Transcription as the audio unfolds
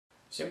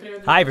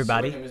Hi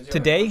everybody!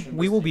 Today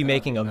we will be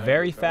making a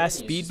very fast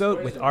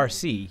speedboat with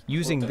RC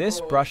using this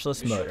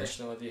brushless motor.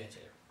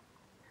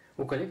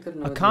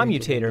 A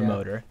commutator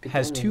motor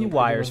has 2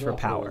 wires for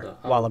power,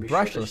 while a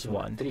brushless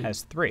one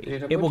has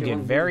 3. It will get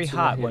very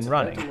hot when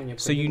running,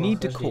 so you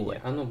need to cool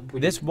it.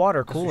 This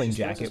water cooling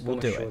jacket will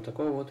do it.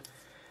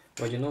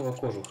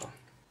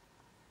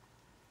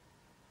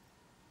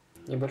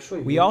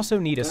 We also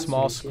need a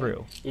small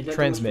screw,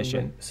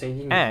 transmission,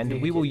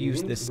 and we will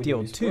use this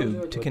steel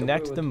tube to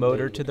connect the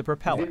motor to the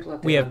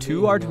propeller. We have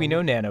 2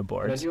 Arduino Nano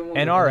boards,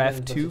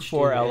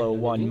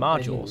 NRF24L01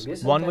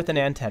 modules, one with an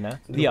antenna,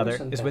 the other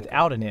is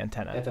without an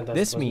antenna.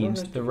 This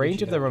means the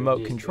range of the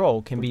remote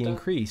control can be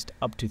increased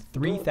up to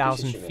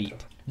 3,000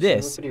 feet.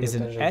 This is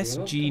an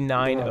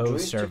SG90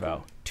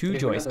 servo, 2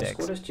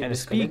 joysticks, and a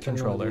speed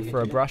controller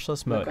for a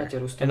brushless motor.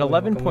 An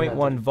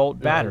 11.1 volt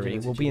battery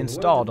will be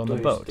installed on the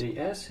boat.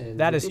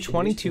 That is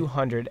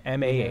 2200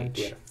 mAh.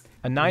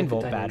 A 9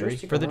 volt battery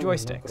for the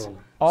joysticks.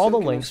 All the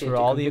links for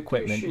all the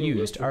equipment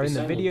used are in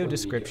the video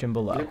description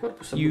below.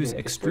 Use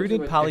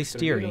extruded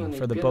polystyrene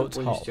for the boat's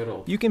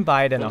hull. You can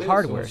buy it in a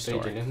hardware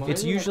store.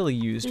 It's usually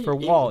used for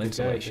wall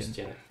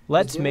insulation.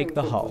 Let's make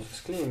the hull.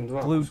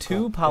 Glue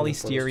 2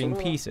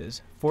 polystyrene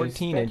pieces,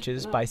 14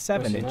 inches by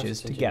 7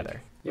 inches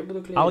together.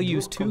 I'll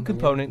use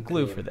 2-component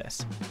glue for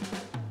this.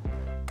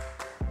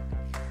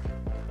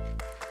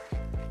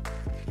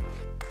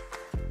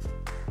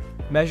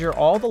 Measure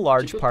all the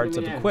large parts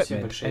of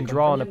equipment and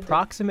draw an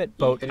approximate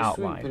boat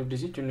outline.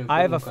 I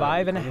have a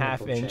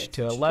 5.5 inch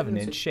to 11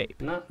 inch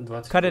shape.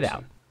 Cut it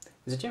out.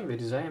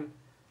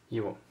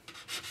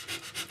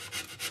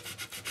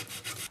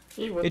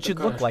 It should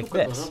look like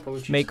this.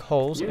 Make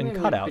holes and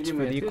cutouts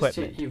for the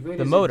equipment.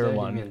 The motor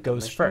one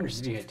goes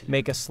first.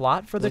 Make a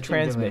slot for the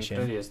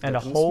transmission and a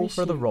hole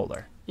for the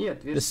roller.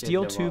 The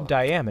steel tube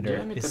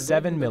diameter is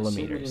 7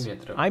 millimeters.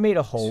 I made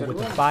a hole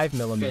with a 5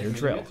 millimeter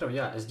drill.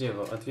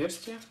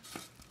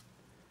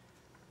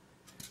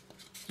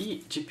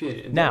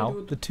 Now,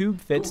 the tube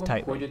fits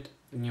tightly.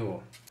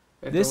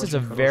 This is a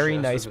very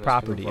nice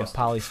property of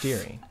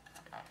polystyrene.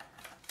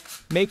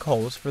 Make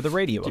holes for the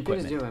radio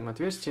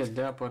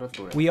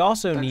equipment. We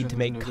also need to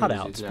make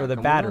cutouts for the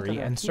battery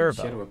and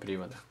servo.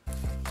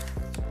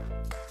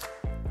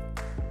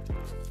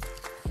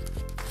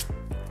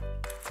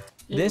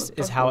 This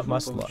is how it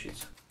must look.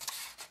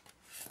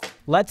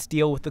 Let's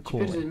deal with the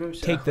cooling.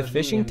 Take the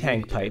fishing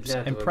tank pipes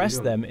and press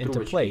them into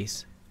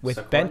place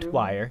with bent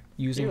wire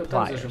using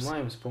pliers.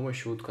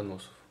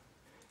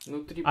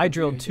 I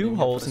drilled 2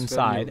 holes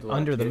inside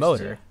under the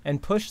motor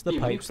and pushed the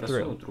pipes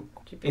through.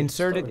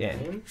 Insert it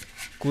in.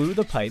 Glue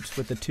the pipes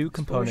with the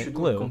 2-component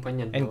glue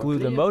and glue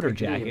the motor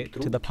jacket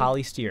to the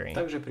polystyrene.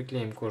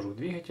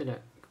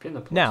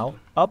 Now,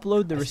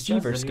 upload the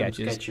receiver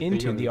sketches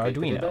into the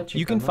Arduino.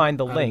 You can find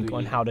the link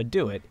on how to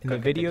do it in the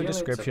video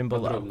description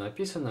below.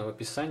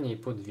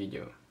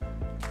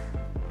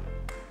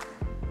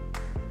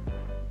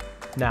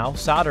 Now,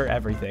 solder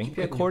everything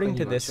according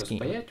to this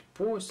scheme.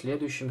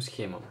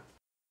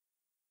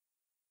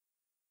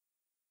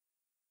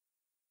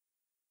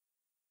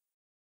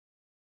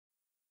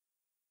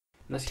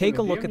 Take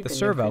a look at the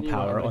servo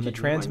power on the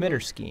transmitter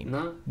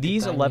scheme.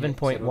 These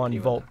 11.1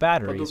 volt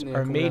batteries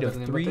are made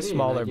of 3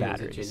 smaller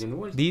batteries.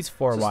 These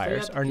 4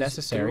 wires are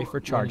necessary for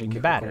charging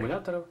the battery.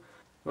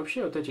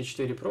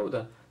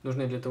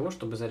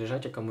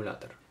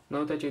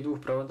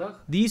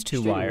 These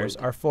 2 wires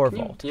are 4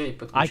 volt.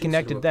 I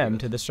connected them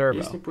to the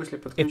servo.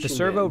 If the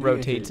servo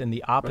rotates in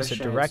the opposite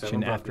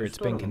direction after it's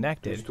been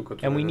connected,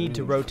 and we need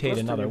to rotate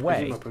another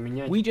way,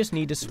 we just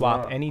need to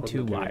swap any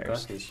 2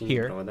 wires.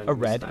 Here, a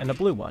red and a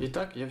blue one.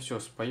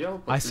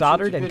 I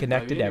soldered and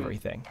connected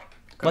everything.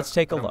 Let's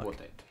take a look.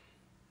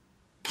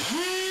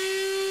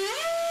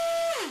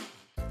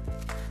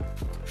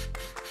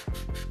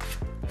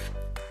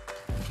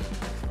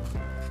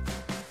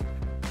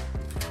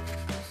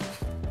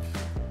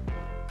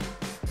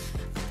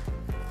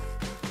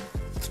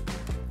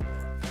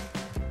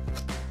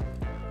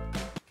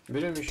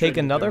 Take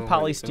another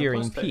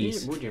polystyrene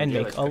piece and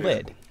make a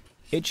lid.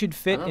 It should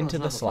fit into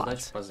the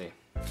slots.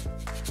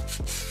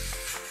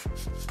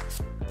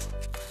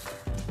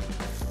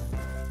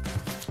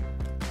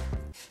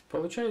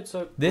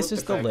 This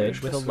is the lid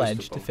with a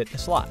ledge to fit the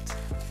slots.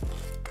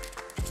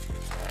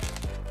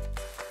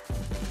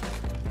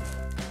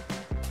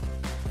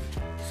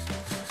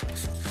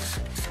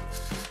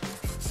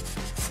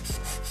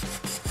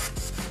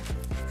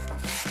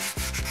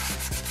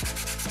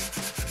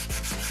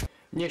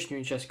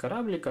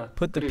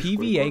 Put the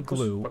PVA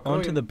glue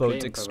onto the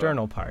boat's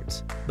external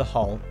parts, the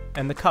hull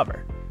and the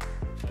cover.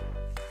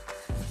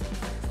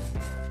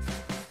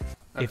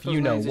 If you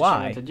know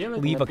why,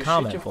 leave a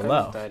comment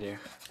below.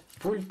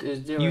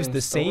 Use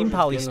the same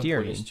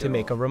polystyrene to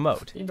make a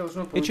remote.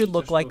 It should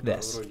look like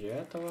this.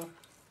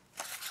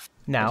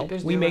 Now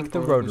we make the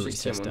rotary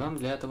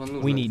system.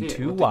 We need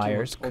 2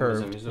 wires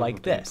curved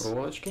like this,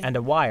 and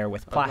a wire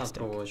with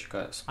plastic.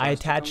 I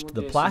attached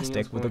the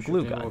plastic with a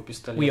glue gun.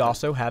 We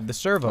also have the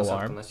servo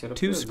arm,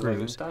 2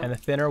 screws, and a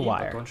thinner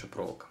wire.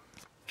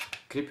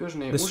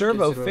 The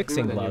servo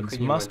fixing lugs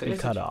must be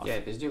cut off.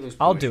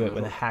 I'll do it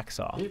with a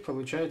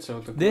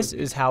hacksaw. This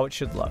is how it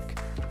should look.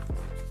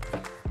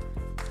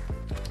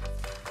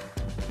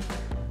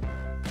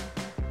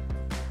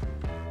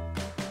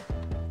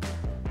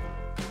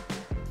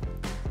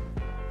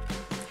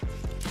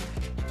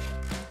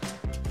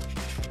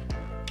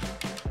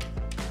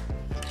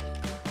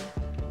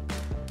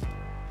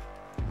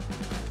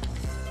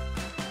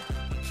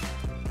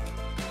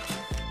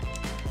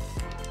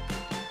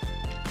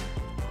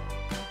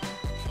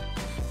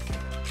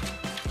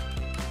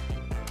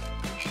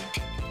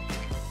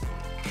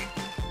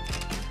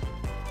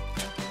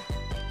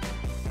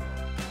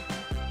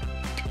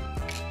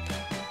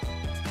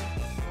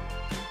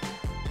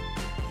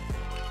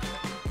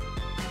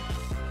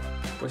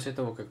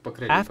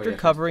 After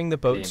covering the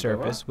boat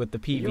surface with the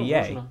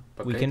PVA,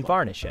 we can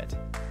varnish it.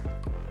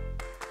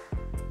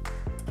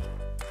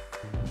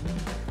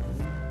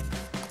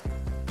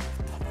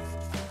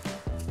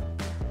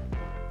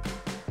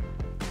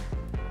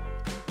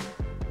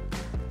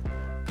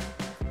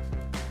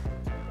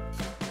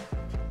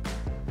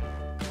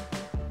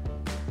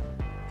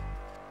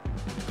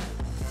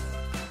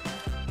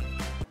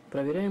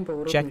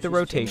 Check the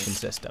rotation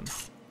system.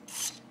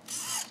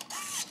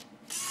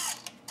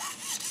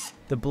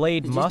 The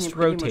blade must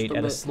rotate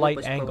at a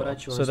slight angle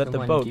so that the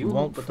boat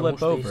won't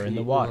flip over in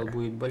the water.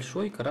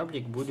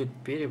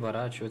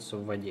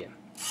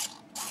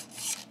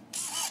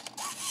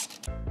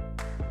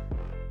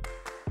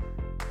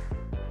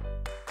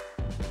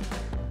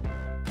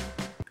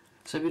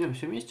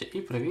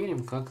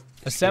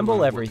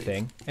 Assemble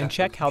everything and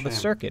check how the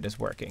circuit is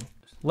working.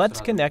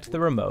 Let's connect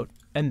the remote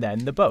and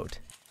then the boat.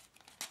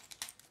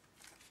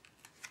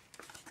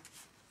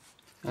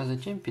 А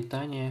затем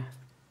питание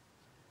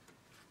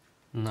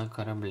на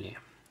корабле.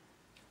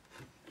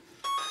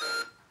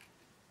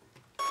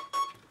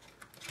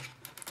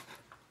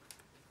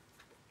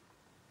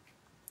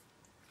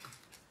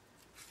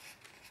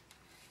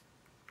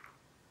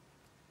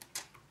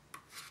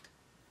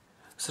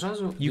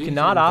 You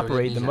cannot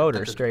operate the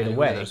motor straight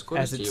away,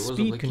 as its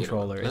speed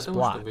controller is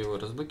blocked.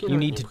 You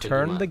need to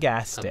turn the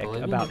gas stick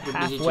about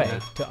halfway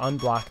to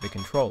unblock the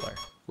controller.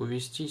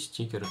 Увести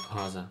стикер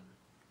газа.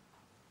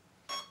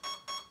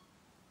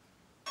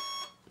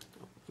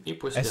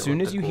 As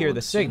soon as you hear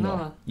the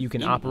signal, you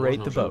can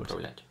operate the boat.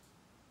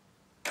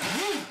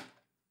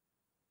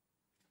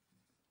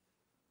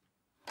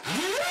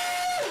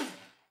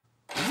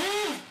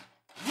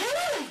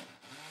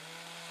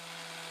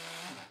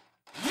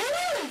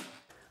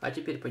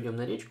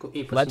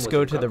 Let's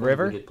go to the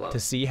river to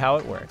see how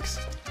it works.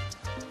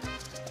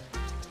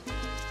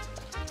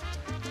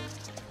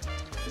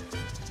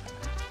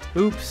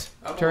 Oops!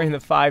 During the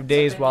 5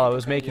 days while I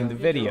was making the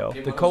video,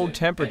 the cold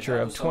temperature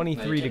of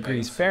 23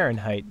 degrees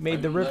Fahrenheit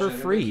made the river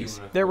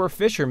freeze. There were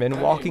fishermen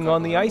walking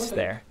on the ice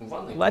there.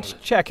 Let's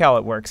check how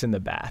it works in the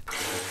bath.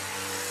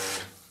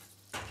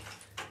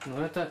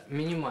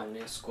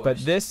 But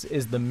this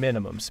is the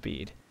minimum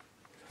speed.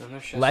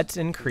 Let's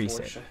increase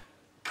it.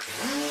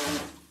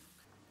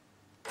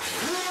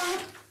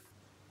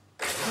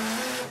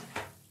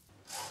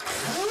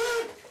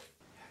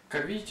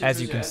 As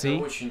you can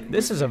see,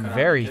 this is a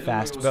very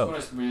fast boat.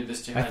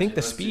 I think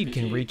the speed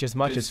can reach as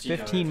much as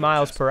 15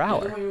 miles per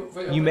hour.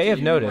 You may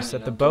have noticed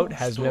that the boat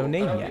has no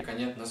name yet.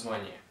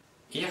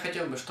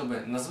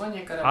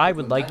 I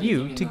would like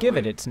you to give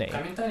it its name.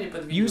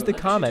 Use the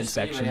comment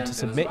section to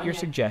submit your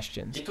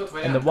suggestions,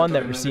 and the one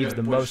that receives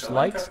the most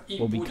likes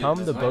will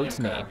become the boat's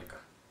name.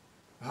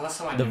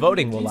 The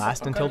voting will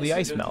last until the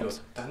ice melts.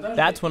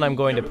 That's when I'm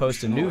going to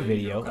post a new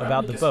video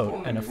about the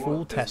boat and a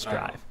full test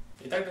drive.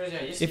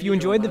 If you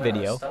enjoyed the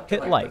video,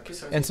 hit like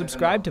and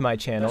subscribe to my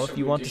channel if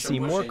you want to see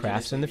more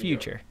crafts in the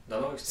future.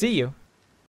 See you!